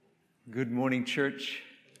Good morning, church.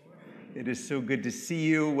 It is so good to see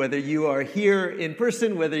you, whether you are here in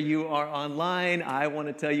person, whether you are online. I want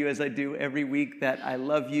to tell you, as I do every week, that I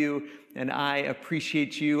love you and I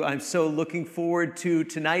appreciate you. I'm so looking forward to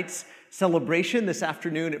tonight's celebration this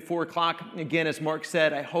afternoon at 4 o'clock. Again, as Mark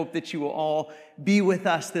said, I hope that you will all be with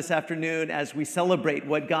us this afternoon as we celebrate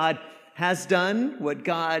what God has done, what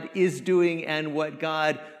God is doing, and what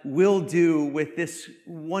God will do with this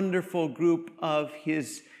wonderful group of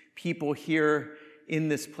His people here in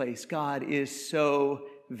this place. God is so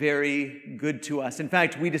very good to us. In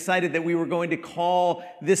fact, we decided that we were going to call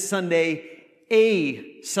this Sunday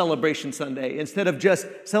a Celebration Sunday. Instead of just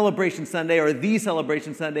Celebration Sunday or the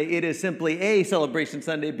Celebration Sunday, it is simply a Celebration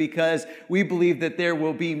Sunday because we believe that there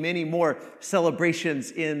will be many more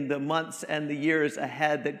celebrations in the months and the years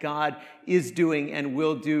ahead, that God is doing and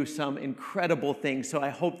will do some incredible things. So I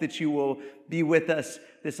hope that you will be with us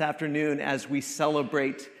this afternoon as we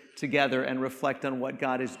celebrate together and reflect on what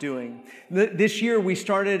God is doing. This year we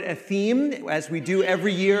started a theme, as we do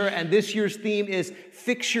every year, and this year's theme is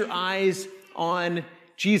Fix Your Eyes on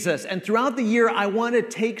Jesus. And throughout the year, I want to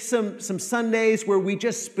take some Sundays where we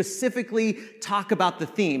just specifically talk about the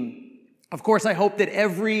theme. Of course, I hope that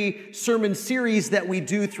every sermon series that we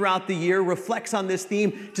do throughout the year reflects on this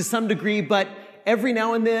theme to some degree, but every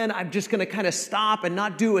now and then, I'm just going to kind of stop and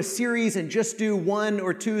not do a series and just do one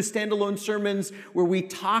or two standalone sermons where we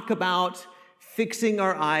talk about fixing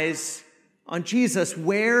our eyes on Jesus.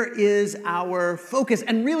 Where is our focus?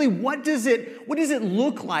 And really, what does it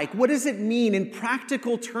look like? What does it mean in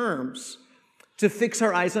practical terms to fix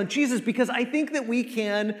our eyes on Jesus? Because I think that we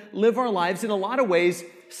can live our lives in a lot of ways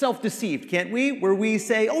self-deceived, can't we? Where we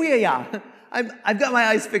say, oh yeah. I've got my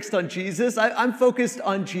eyes fixed on Jesus. I'm focused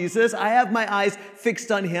on Jesus. I have my eyes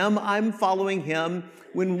fixed on Him. I'm following Him,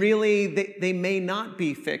 when really they may not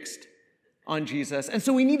be fixed on Jesus. And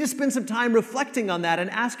so we need to spend some time reflecting on that and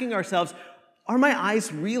asking ourselves, are my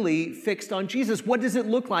eyes really fixed on Jesus? What does it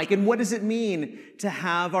look like? And what does it mean to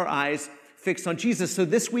have our eyes fixed on Jesus? So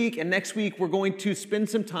this week and next week, we're going to spend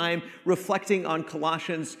some time reflecting on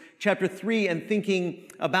Colossians chapter 3 and thinking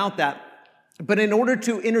about that. But in order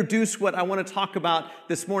to introduce what I want to talk about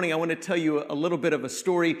this morning, I want to tell you a little bit of a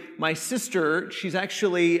story. My sister, she's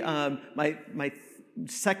actually my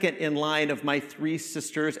second in line of my three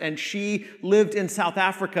sisters, and she lived in South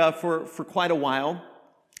Africa for quite a while.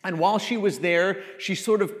 And while she was there, she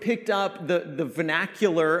sort of picked up the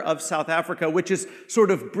vernacular of South Africa, which is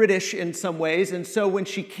sort of British in some ways. And so when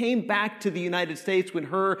she came back to the United States, when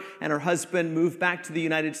her and her husband moved back to the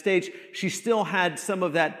United States, she still had some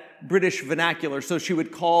of that British vernacular. So she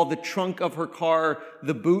would call the trunk of her car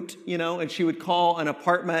the boot, and she would call an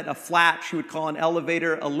apartment a flat. She would call an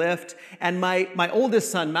elevator a lift. And my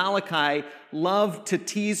oldest son, Malachi, loved to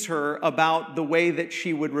tease her about the way that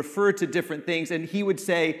she would refer to different things. And he would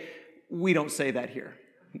say, "We don't say that here.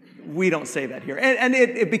 We don't say that here." And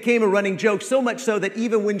it became a running joke, so much so that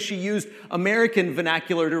even when she used American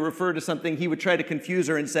vernacular to refer to something, he would try to confuse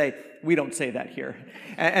her and say, "We don't say that here."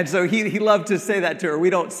 And so he loved to say that to her. "We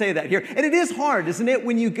don't say that here." And it is hard, isn't it,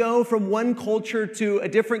 when you go from one culture to a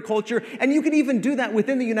different culture? And you can even do that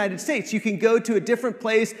within the United States. You can go to a different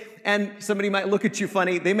place and somebody might look at you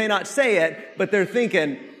funny. They may not say it, but they're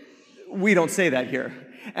thinking, "We don't say that here."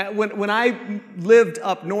 When I lived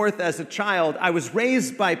up north as a child, I was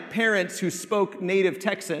raised by parents who spoke native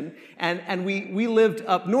Texan, and we lived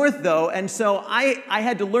up north though, and so I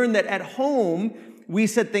had to learn that at home, we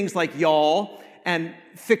said things like y'all and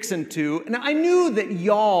fixin' to. And I knew that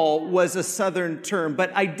y'all was a southern term,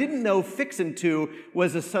 but I didn't know fixin' to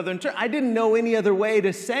was a southern term. I didn't know any other way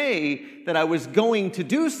to say that I was going to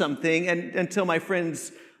do something until my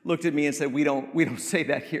friends looked at me and said, we don't say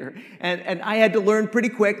that here. And I had to learn pretty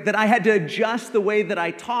quick that I had to adjust the way that I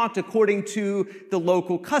talked according to the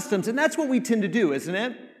local customs. And that's what we tend to do, isn't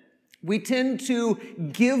it? We tend to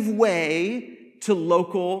give way to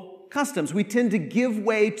local customs. We tend to give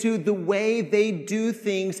way to the way they do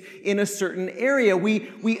things in a certain area.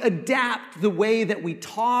 We adapt the way that we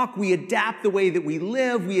talk. We adapt the way that we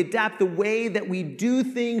live. We adapt the way that we do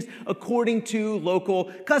things according to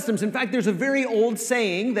local customs. In fact, there's a very old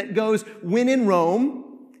saying that goes, "When in Rome,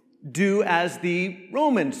 do as the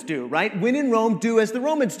Romans do," right? When in Rome, do as the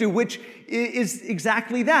Romans do, which is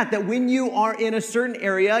exactly that when you are in a certain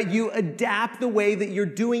area, you adapt the way that you're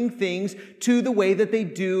doing things to the way that they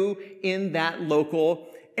do in that local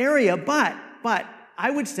area. But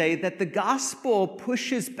I would say that the gospel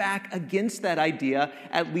pushes back against that idea,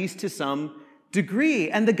 at least to some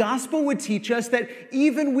degree. And the gospel would teach us that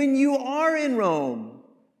even when you are in Rome,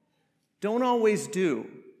 don't always do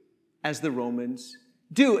as the Romans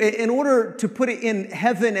do, in order to put it in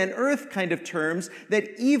heaven and earth kind of terms,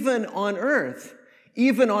 that even on earth,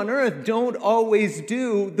 don't always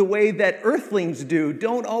do the way that earthlings do,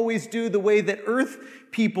 don't always do the way that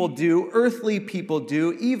earthly people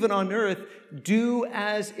do, even on earth, do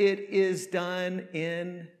as it is done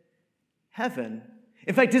in heaven.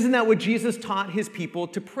 In fact, isn't that what Jesus taught his people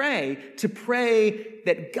to pray? To pray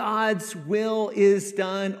that God's will is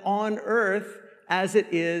done on earth as it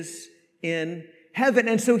is in heaven.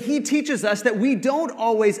 And so he teaches us that we don't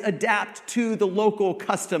always adapt to the local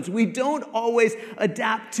customs. We don't always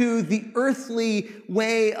adapt to the earthly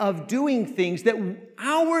way of doing things. That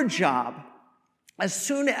our job, as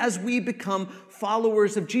soon as we become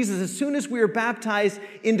followers of Jesus, as soon as we are baptized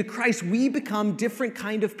into Christ, we become different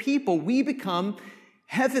kind of people. We become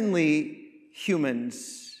heavenly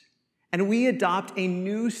humans. And we adopt a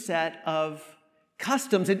new set of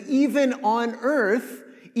customs. And even on earth,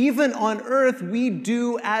 we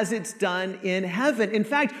do as it's done in heaven. In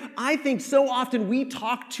fact, I think so often we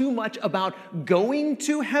talk too much about going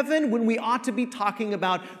to heaven when we ought to be talking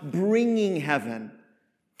about bringing heaven.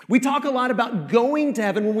 We talk a lot about going to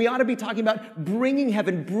heaven when we ought to be talking about bringing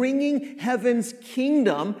heaven's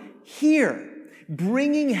kingdom here.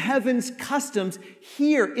 Bringing heaven's customs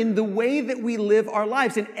here in the way that we live our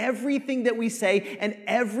lives. And everything that we say and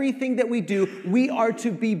everything that we do, we are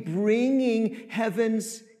to be bringing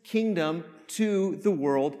heaven's kingdom to the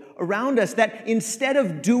world around us. That instead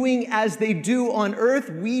of doing as they do on earth,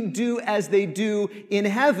 we do as they do in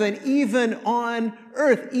heaven. Even on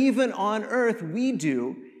earth, we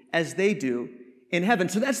do as they do in heaven.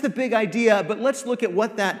 So that's the big idea, but let's look at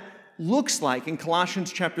what that looks like in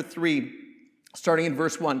Colossians chapter 3. Starting in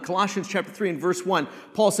verse 1, Colossians chapter 3 and verse 1,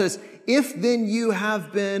 Paul says, if then you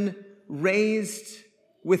have been raised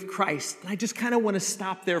with Christ. And I just kind of want to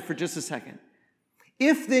stop there for just a second.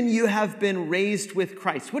 If then you have been raised with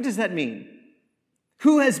Christ, what does that mean?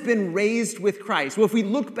 Who has been raised with Christ? Well, if we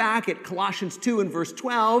look back at Colossians 2 and verse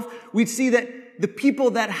 12, we'd see that the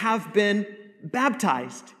people that have been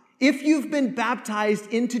baptized. If you've been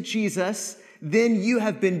baptized into Jesus, then you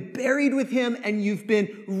have been buried with him and you've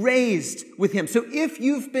been raised with him. So if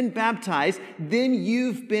you've been baptized, then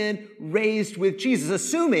you've been raised with Jesus,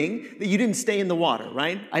 assuming that you didn't stay in the water,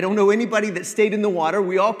 right? I don't know anybody that stayed in the water.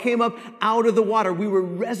 We all came up out of the water. We were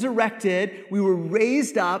resurrected. We were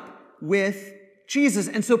raised up with Jesus.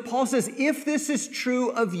 And so Paul says, if this is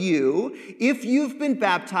true of you, if you've been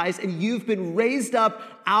baptized and you've been raised up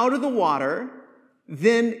out of the water,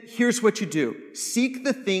 then here's what you do. Seek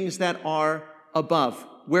the things that are above,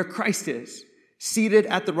 where Christ is, seated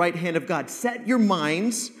at the right hand of God. Set your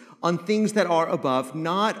minds on things that are above,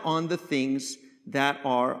 not on the things that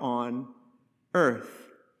are on earth.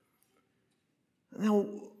 Now,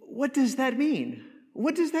 what does that mean?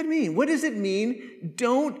 What does that mean? What does it mean?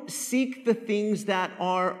 Don't seek the things that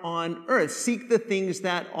are on earth. Seek the things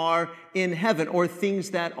that are in heaven or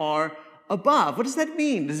things that are above. What does that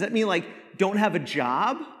mean? Does that mean like don't have a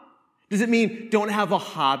job? Does it mean don't have a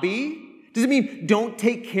hobby? Does it mean don't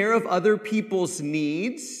take care of other people's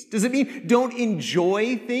needs? Does it mean don't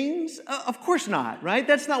enjoy things? Of course not, right?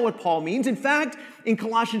 That's not what Paul means. In fact, in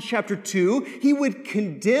Colossians chapter 2, he would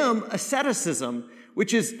condemn asceticism,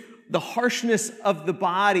 which is the harshness of the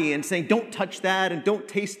body and saying don't touch that and don't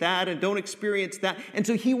taste that and don't experience that. And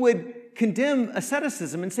so he would condemn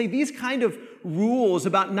asceticism and say these kind of rules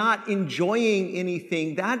about not enjoying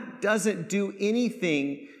anything, that doesn't do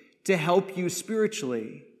anything to help you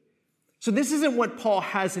spiritually. So this isn't what Paul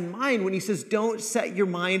has in mind when he says don't set your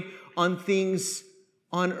mind on things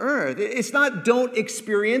on earth. It's not don't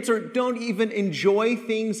experience or don't even enjoy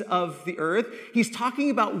things of the earth. He's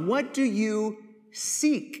talking about what do you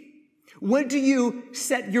seek? What do you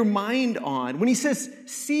set your mind on? When he says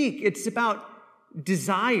seek, it's about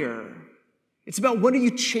desire. It's about what are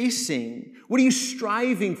you chasing? What are you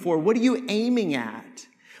striving for? What are you aiming at?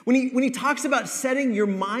 When he talks about setting your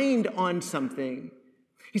mind on something,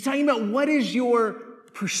 he's talking about what is your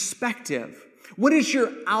perspective? What is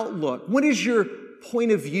your outlook? What is your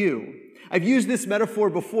point of view? I've used this metaphor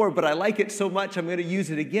before, but I like it so much I'm going to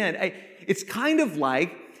use it again. It's kind of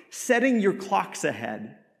like setting your clocks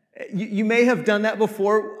ahead. You may have done that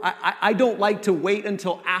before. I don't like to wait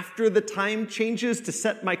until after the time changes to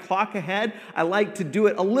set my clock ahead. I like to do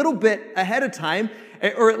it a little bit ahead of time,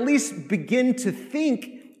 or at least begin to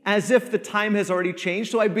think as if the time has already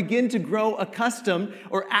changed. So I begin to grow accustomed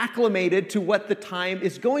or acclimated to what the time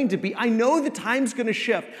is going to be. I know the time's going to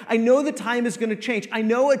shift. I know the time is going to change. I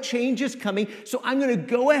know a change is coming. So I'm going to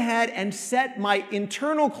go ahead and set my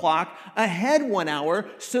internal clock ahead 1 hour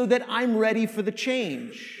so that I'm ready for the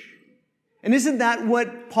change. And isn't that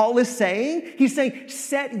what Paul is saying? He's saying,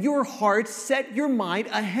 set your heart, set your mind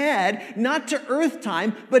ahead, not to earth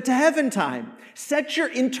time, but to heaven time. Set your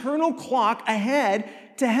internal clock ahead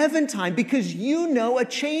to heaven time, because you know a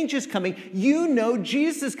change is coming. You know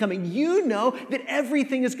Jesus is coming. You know that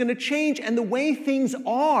everything is going to change, and the way things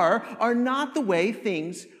are not the way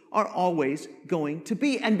things are always going to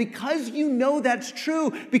be. And because you know that's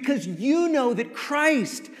true, because you know that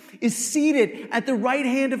Christ is seated at the right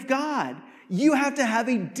hand of God, you have to have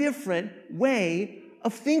a different way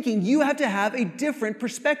of thinking. You have to have a different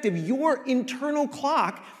perspective. Your internal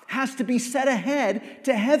clock has to be set ahead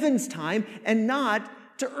to heaven's time and not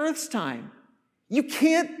to earth's time. You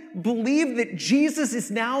can't believe that Jesus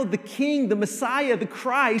is now the King, the Messiah, the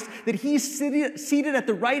Christ, that he's seated at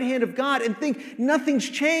the right hand of God and think nothing's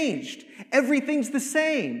changed. Everything's the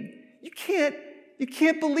same. You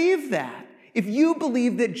can't believe that. If you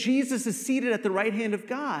believe that Jesus is seated at the right hand of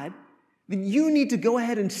God, then you need to go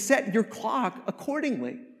ahead and set your clock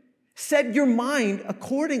accordingly. Set your mind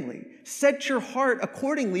accordingly. Set your heart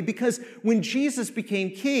accordingly, because when Jesus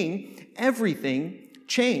became king, everything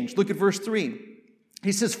changed. Look at verse 3.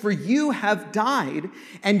 He says, "For you have died,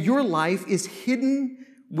 and your life is hidden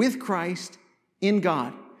with Christ in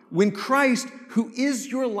God. When Christ, who is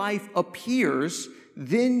your life, appears,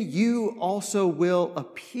 then you also will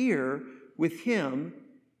appear with him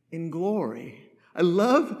in glory." I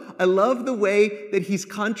love the way that he's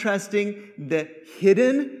contrasting the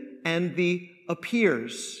hidden and the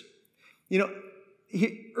appears. You know,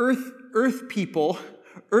 earthly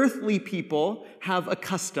people have a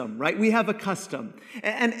custom, right? We have a custom.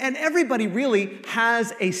 And everybody really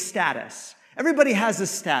has a status. Everybody has a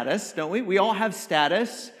status, don't we? We all have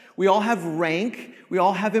status. We all have rank. We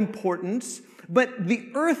all have importance. But the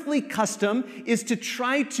earthly custom is to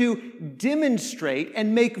try to demonstrate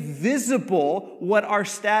and make visible what our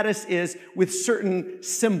status is with certain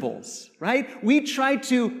symbols, right?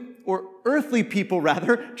 Earthly people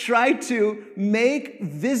rather, try to make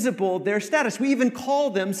visible their status. We even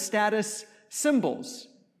call them status symbols.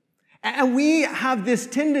 And we have this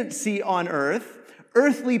tendency on earth,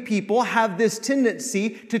 earthly people have this tendency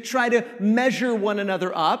to try to measure one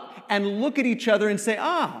another up and look at each other and say,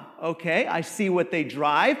 okay, I see what they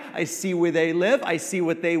drive, I see where they live, I see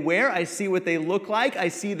what they wear, I see what they look like, I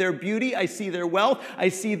see their beauty, I see their wealth, I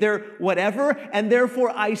see their whatever, and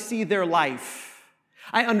therefore I see their life.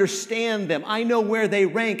 I understand them. I know where they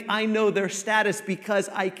rank. I know their status because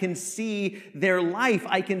I can see their life.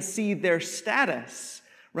 I can see their status,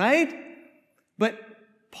 right? But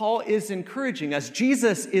Paul is encouraging us.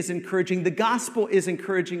 Jesus is encouraging. The gospel is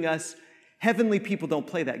encouraging us. Heavenly people don't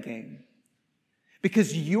play that game.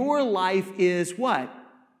 Because your life is what?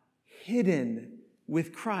 Hidden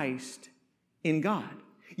with Christ in God.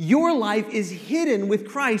 Your life is hidden with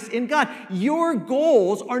Christ in God. Your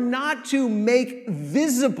goals are not to make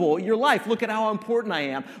visible your life. Look at how important I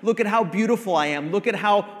am. Look at how beautiful I am. Look at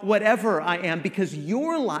how whatever I am, because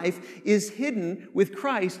your life is hidden with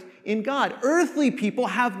Christ in God. Earthly people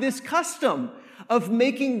have this custom of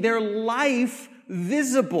making their life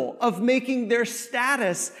visible, of making their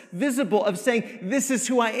status visible, of saying, this is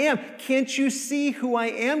who I am. Can't you see who I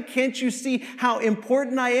am? Can't you see how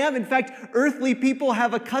important I am? In fact, earthly people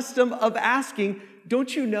have a custom of asking,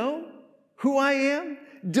 don't you know who I am?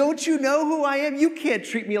 Don't you know who I am? You can't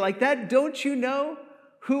treat me like that. Don't you know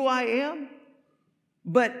who I am?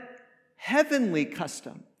 But heavenly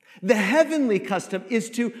custom, the heavenly custom is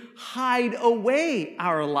to hide away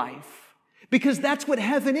our life. Because that's what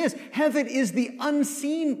heaven is. Heaven is the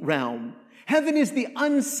unseen realm. Heaven is the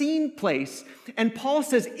unseen place. And Paul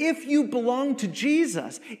says, if you belong to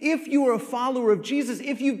Jesus, if you are a follower of Jesus,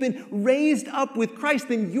 if you've been raised up with Christ,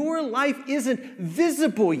 then your life isn't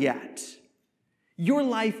visible yet. Your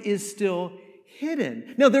life is still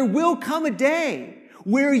hidden. Now, there will come a day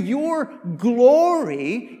where your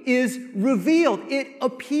glory is revealed. It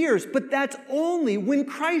appears, but that's only when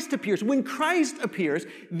Christ appears. When Christ appears,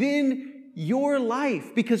 then your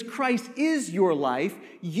life, because Christ is your life,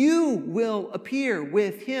 you will appear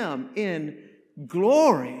with him in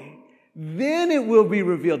glory. Then it will be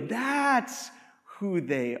revealed. That's who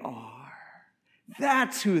they are.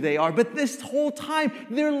 That's who they are. But this whole time,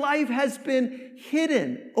 their life has been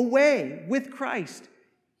hidden away with Christ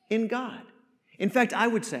in God. In fact, I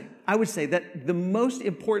would say that the most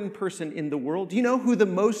important person in the world, do you know who the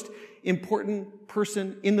most important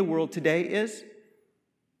person in the world today is?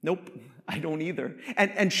 Nope. I don't either.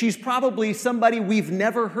 And she's probably somebody we've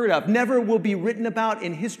never heard of, never will be written about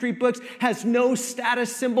in history books, has no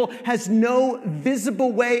status symbol, has no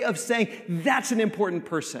visible way of saying that's an important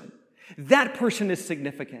person. That person is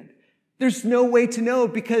significant. There's no way to know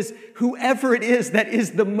because whoever it is that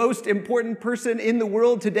is the most important person in the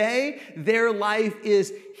world today, their life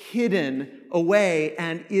is hidden away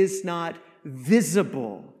and is not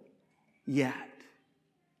visible yet.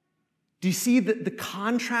 Do you see the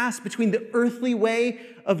contrast between the earthly way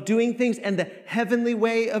of doing things and the heavenly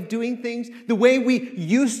way of doing things? The way we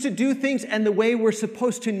used to do things and the way we're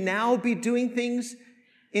supposed to now be doing things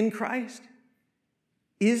in Christ?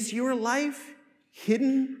 Is your life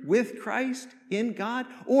hidden with Christ in God?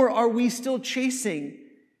 Or are we still chasing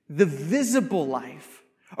the visible life?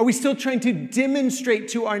 Are we still trying to demonstrate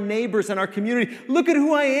to our neighbors and our community, look at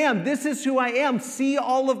who I am. This is who I am. See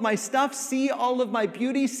all of my stuff. See all of my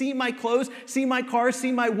beauty. See my clothes. See my car.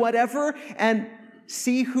 See my whatever. And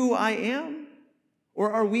see who I am?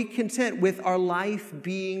 Or are we content with our life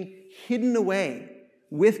being hidden away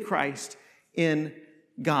with Christ in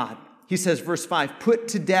God? He says, verse 5, put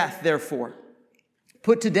to death, therefore,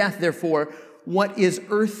 what is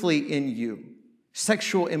earthly in you,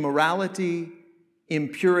 sexual immorality,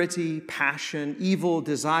 impurity, passion, evil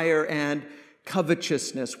desire, and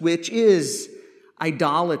covetousness, which is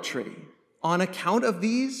idolatry. On account of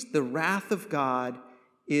these, the wrath of God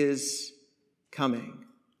is coming.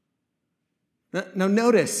 Now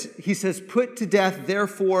notice, he says, put to death,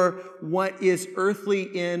 therefore, what is earthly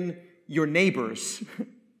in your neighbors.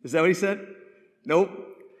 Is that what he said? Nope.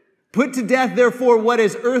 Put to death, therefore, what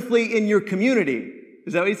is earthly in your community.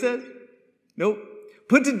 Is that what he said? Nope.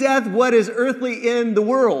 Put to death what is earthly in the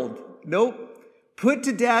world. Nope. Put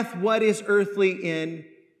to death what is earthly in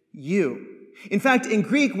you. In fact, in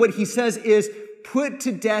Greek, what he says is, put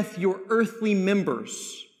to death your earthly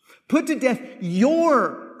members. Put to death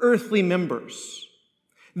your earthly members.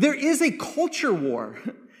 There is a culture war.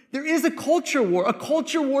 There is a culture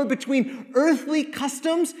war between earthly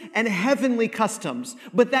customs and heavenly customs.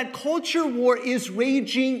 But that culture war is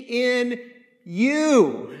raging in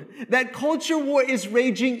you. That culture war is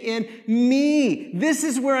raging in me. This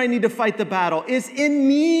is where I need to fight the battle, is in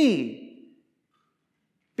me.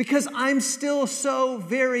 Because I'm still so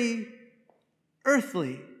very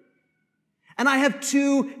earthly. And I have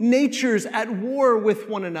two natures at war with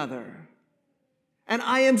one another. And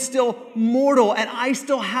I am still mortal, and I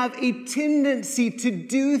still have a tendency to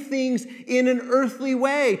do things in an earthly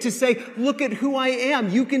way, to say, look at who I am.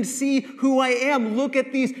 You can see who I am. Look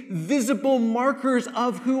at these visible markers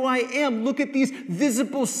of who I am. Look at these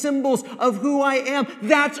visible symbols of who I am.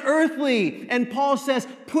 That's earthly. And Paul says,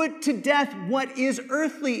 put to death what is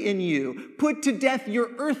earthly in you. Put to death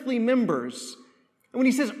your earthly members. And when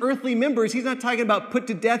he says earthly members, he's not talking about put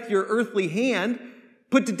to death your earthly hand,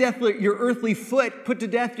 put to death your earthly foot, put to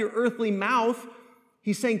death your earthly mouth.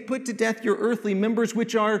 He's saying put to death your earthly members,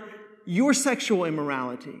 which are your sexual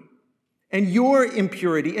immorality and your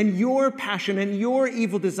impurity and your passion and your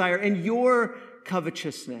evil desire and your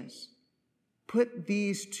covetousness. Put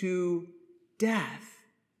these to death.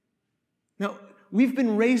 Now, we've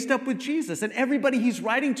been raised up with Jesus, and everybody he's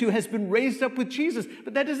writing to has been raised up with Jesus,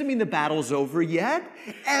 but that doesn't mean the battle's over yet.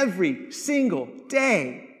 Every single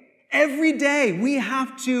day, every day we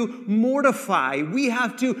have to mortify, we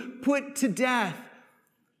have to put to death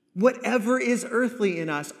whatever is earthly in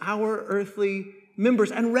us, our earthly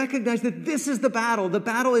members, and recognize that this is the battle. The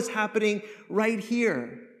battle is happening right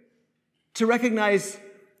here. To recognize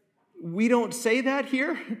we don't say that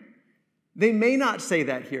here. They may not say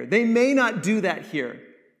that here. They may not do that here.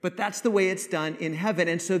 But that's the way it's done in heaven.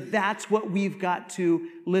 And so that's what we've got to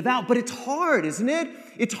live out. But it's hard, isn't it?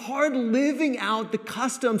 It's hard living out the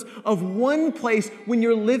customs of one place when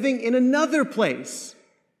you're living in another place.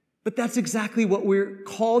 But that's exactly what we're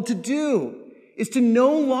called to do, is to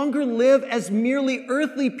no longer live as merely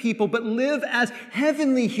earthly people, but live as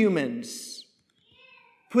heavenly humans.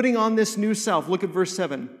 Putting on this new self. Look at verse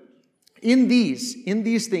 7. In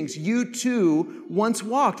these things, you too once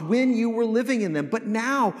walked when you were living in them. But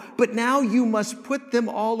now you must put them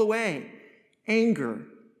all away. Anger,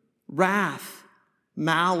 wrath,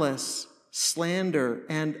 malice, slander,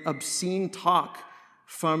 and obscene talk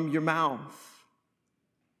from your mouth.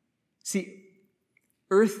 See,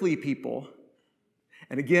 earthly people,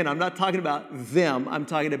 and again, I'm not talking about them, I'm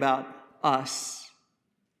talking about us.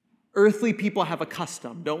 Earthly people have a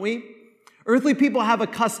custom, don't we? Earthly people have a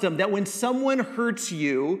custom that when someone hurts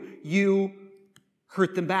you, you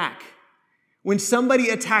hurt them back. When somebody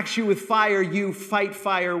attacks you with fire, you fight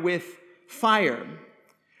fire with fire.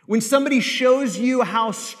 When somebody shows you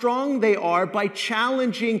how strong they are by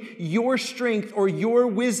challenging your strength or your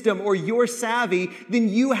wisdom or your savvy, then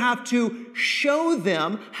you have to show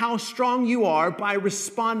them how strong you are by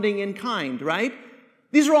responding in kind, right?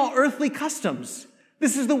 These are all earthly customs.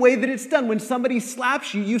 This is the way that it's done. When somebody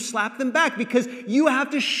slaps you, you slap them back because you have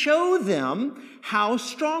to show them how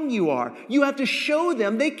strong you are. You have to show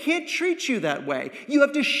them they can't treat you that way. You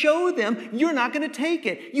have to show them you're not going to take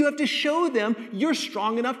it. You have to show them you're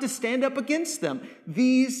strong enough to stand up against them.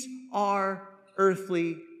 These are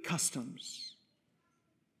earthly customs.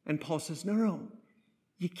 And Paul says, no,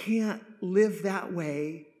 you can't live that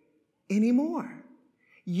way anymore.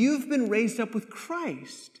 You've been raised up with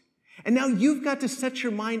Christ. And now you've got to set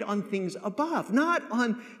your mind on things above, not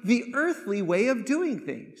on the earthly way of doing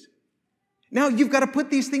things. Now you've got to put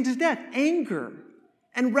these things to death: anger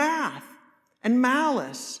and wrath and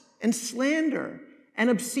malice and slander and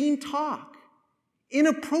obscene talk,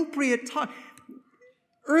 inappropriate talk.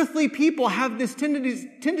 Earthly people have this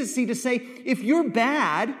tendency to say, if you're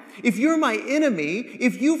bad, if you're my enemy,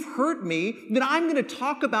 if you've hurt me, then I'm going to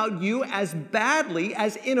talk about you as badly,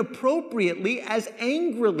 as inappropriately, as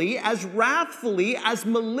angrily, as wrathfully, as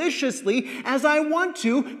maliciously as I want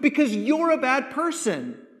to, because you're a bad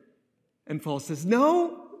person. And Paul says,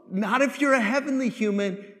 no, not if you're a heavenly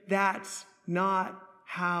human. That's not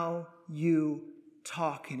how you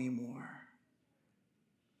talk anymore.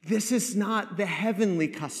 This is not the heavenly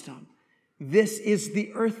custom. This is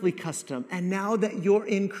the earthly custom. And now that you're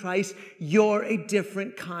in Christ, you're a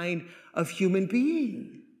different kind of human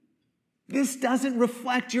being. This doesn't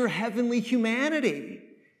reflect your heavenly humanity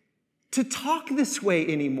to talk this way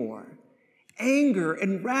anymore. Anger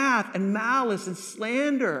and wrath and malice and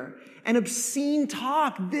slander and obscene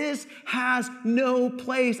talk, this has no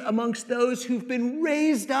place amongst those who've been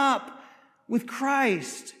raised up with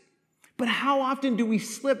Christ. But how often do we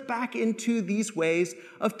slip back into these ways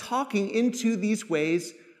of talking, into these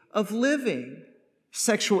ways of living?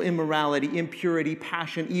 Sexual immorality, impurity,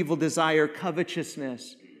 passion, evil desire,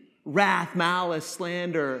 covetousness, wrath, malice,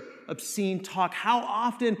 slander, obscene talk. How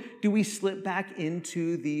often do we slip back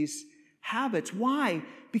into these habits? Why?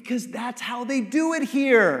 Because that's how they do it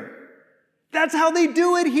here. That's how they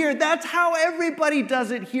do it here. That's how everybody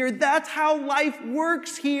does it here. That's how life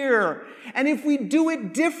works here. And if we do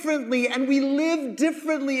it differently and we live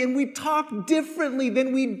differently and we talk differently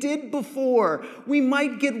than we did before, we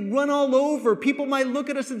might get run all over. People might look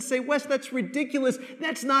at us and say, Wes, that's ridiculous.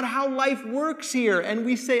 That's not how life works here. And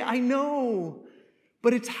we say, I know,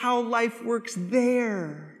 but it's how life works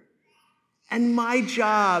there. And my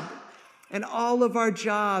job and all of our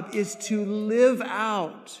job is to live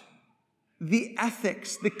out the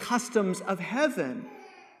ethics, the customs of heaven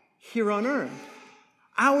here on earth.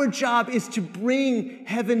 Our job is to bring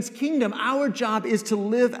heaven's kingdom. Our job is to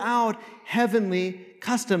live out heavenly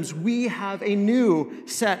customs. We have a new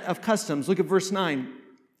set of customs. Look at verse 9.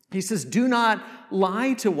 He says, do not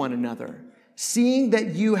lie to one another, seeing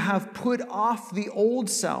that you have put off the old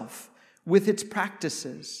self with its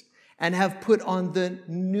practices and have put on the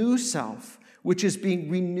new self, which is being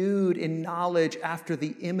renewed in knowledge after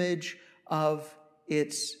the image of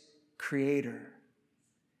its creator.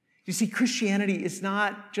 You see, Christianity is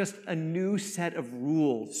not just a new set of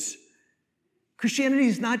rules. Christianity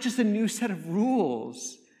is not just a new set of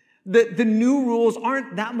rules. The new rules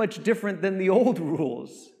aren't that much different than the old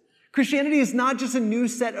rules. Christianity is not just a new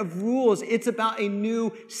set of rules. It's about a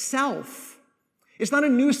new self. It's not a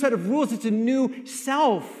new set of rules. It's a new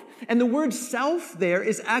self. And the word self there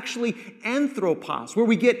is actually anthropos, where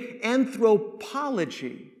we get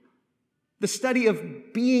anthropology, the study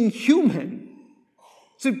of being human.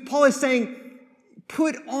 So Paul is saying,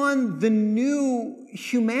 put on the new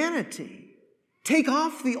humanity. Take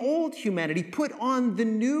off the old humanity. Put on the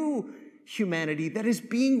new humanity that is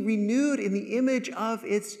being renewed in the image of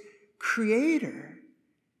its creator.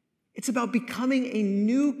 It's about becoming a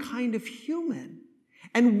new kind of human.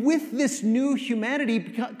 And with this new humanity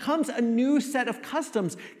comes a new set of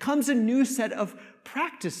customs, comes a new set of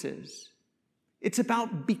practices. It's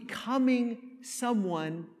about becoming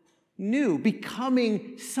someone new,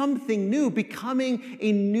 becoming something new, becoming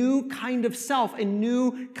a new kind of self, a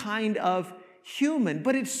new kind of human.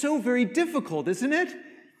 But it's so very difficult, isn't it?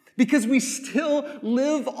 Because we still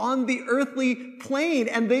live on the earthly plane,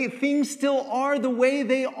 and things still are the way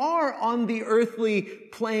they are on the earthly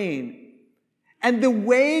plane. And the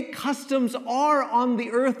way customs are on the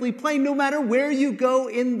earthly plane, no matter where you go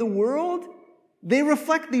in the world, they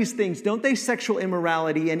reflect these things, don't they? Sexual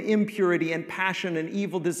immorality and impurity and passion and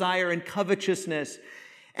evil desire and covetousness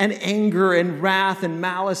and anger and wrath and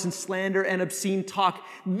malice and slander and obscene talk.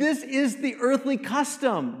 This is the earthly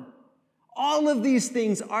custom. All of these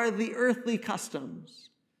things are the earthly customs.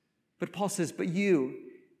 But Paul says, but you,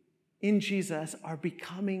 in Jesus, are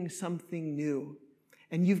becoming something new.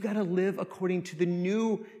 And you've got to live according to the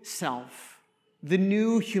new self, the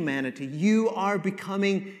new humanity. You are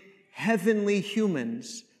becoming heavenly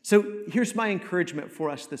humans. So here's my encouragement for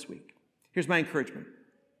us this week. Here's my encouragement.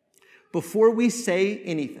 Before we say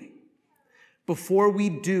anything, before we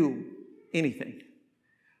do anything,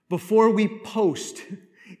 before we post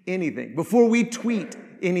anything, before we tweet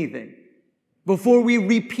anything, before we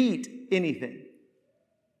repeat anything,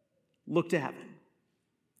 look to heaven.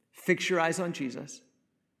 Fix your eyes on Jesus.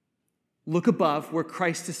 Look above where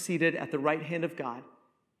Christ is seated at the right hand of God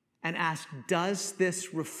and ask, does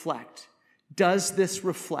this reflect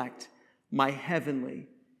my heavenly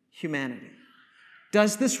humanity?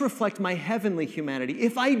 Does this reflect my heavenly humanity?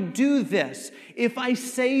 If I do this, if I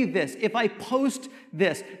say this, if I post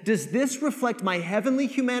this, does this reflect my heavenly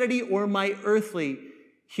humanity or my earthly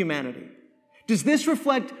humanity? Does this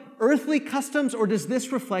reflect earthly customs or does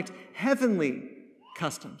this reflect heavenly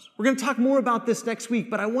customs? We're going to talk more about this next week,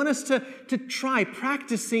 but I want us to try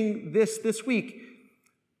practicing this week.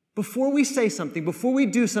 Before we say something, before we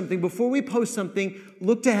do something, before we post something,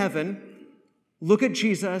 look to heaven, look at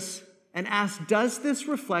Jesus, and ask, does this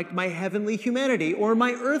reflect my heavenly humanity or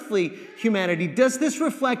my earthly humanity? Does this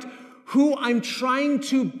reflect who I'm trying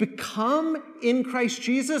to become in Christ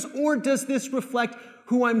Jesus, or does this reflect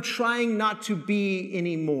who I'm trying not to be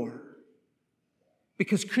anymore?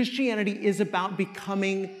 Because Christianity is about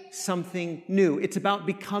becoming something new. It's about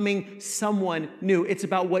becoming someone new. It's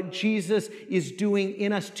about what Jesus is doing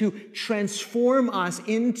in us to transform us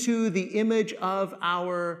into the image of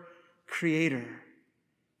our Creator.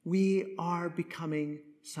 We are becoming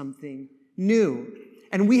something new.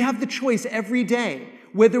 And we have the choice every day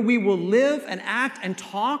whether we will live and act and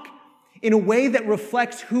talk in a way that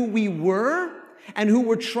reflects who we were and who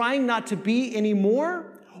we're trying not to be anymore,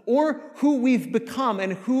 or who we've become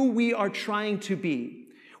and who we are trying to be.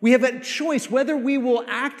 We have a choice whether we will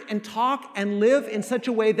act and talk and live in such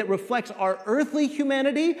a way that reflects our earthly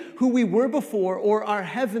humanity, who we were before, or our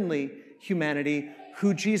heavenly humanity,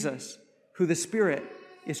 who Jesus, who the Spirit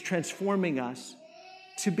is transforming us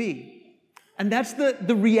to be. And that's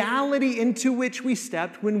the reality into which we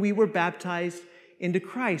stepped when we were baptized into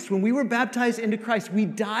Christ. When we were baptized into Christ, we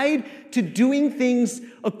died to doing things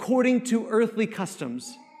according to earthly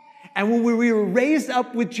customs. And when we were raised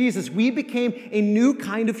up with Jesus, we became a new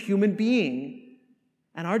kind of human being.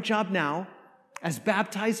 And our job now, as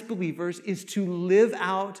baptized believers, is to live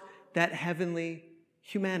out that heavenly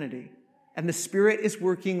humanity. And the Spirit is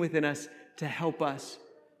working within us to help us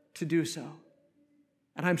to do so.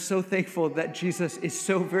 And I'm so thankful that Jesus is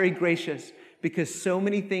so very gracious, because so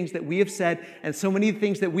many things that we have said and so many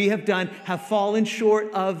things that we have done have fallen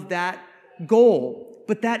short of that goal.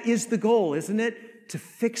 But that is the goal, isn't it? To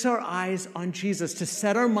fix our eyes on Jesus, to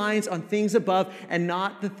set our minds on things above and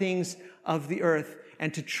not the things of the earth,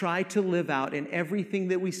 and to try to live out in everything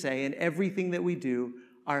that we say and everything that we do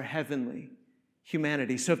our heavenly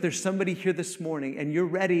humanity. So if there's somebody here this morning and you're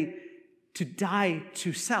ready to die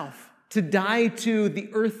to self, to die to the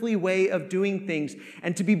earthly way of doing things,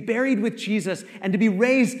 and to be buried with Jesus, and to be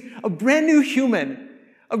raised a brand new human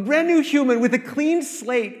with a clean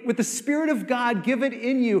slate, with the Spirit of God given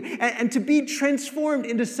in you, and to be transformed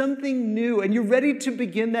into something new, and you're ready to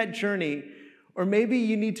begin that journey. Or maybe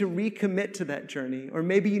you need to recommit to that journey, or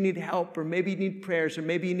maybe you need help, or maybe you need prayers, or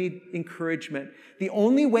maybe you need encouragement. The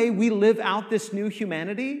only way we live out this new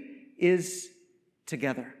humanity is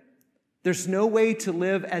together. There's no way to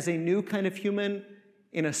live as a new kind of human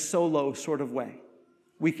in a solo sort of way.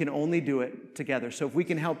 We can only do it together. So if we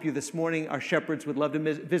can help you this morning, our shepherds would love to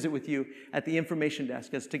visit with you at the information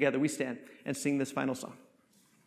desk as together we stand and sing this final song.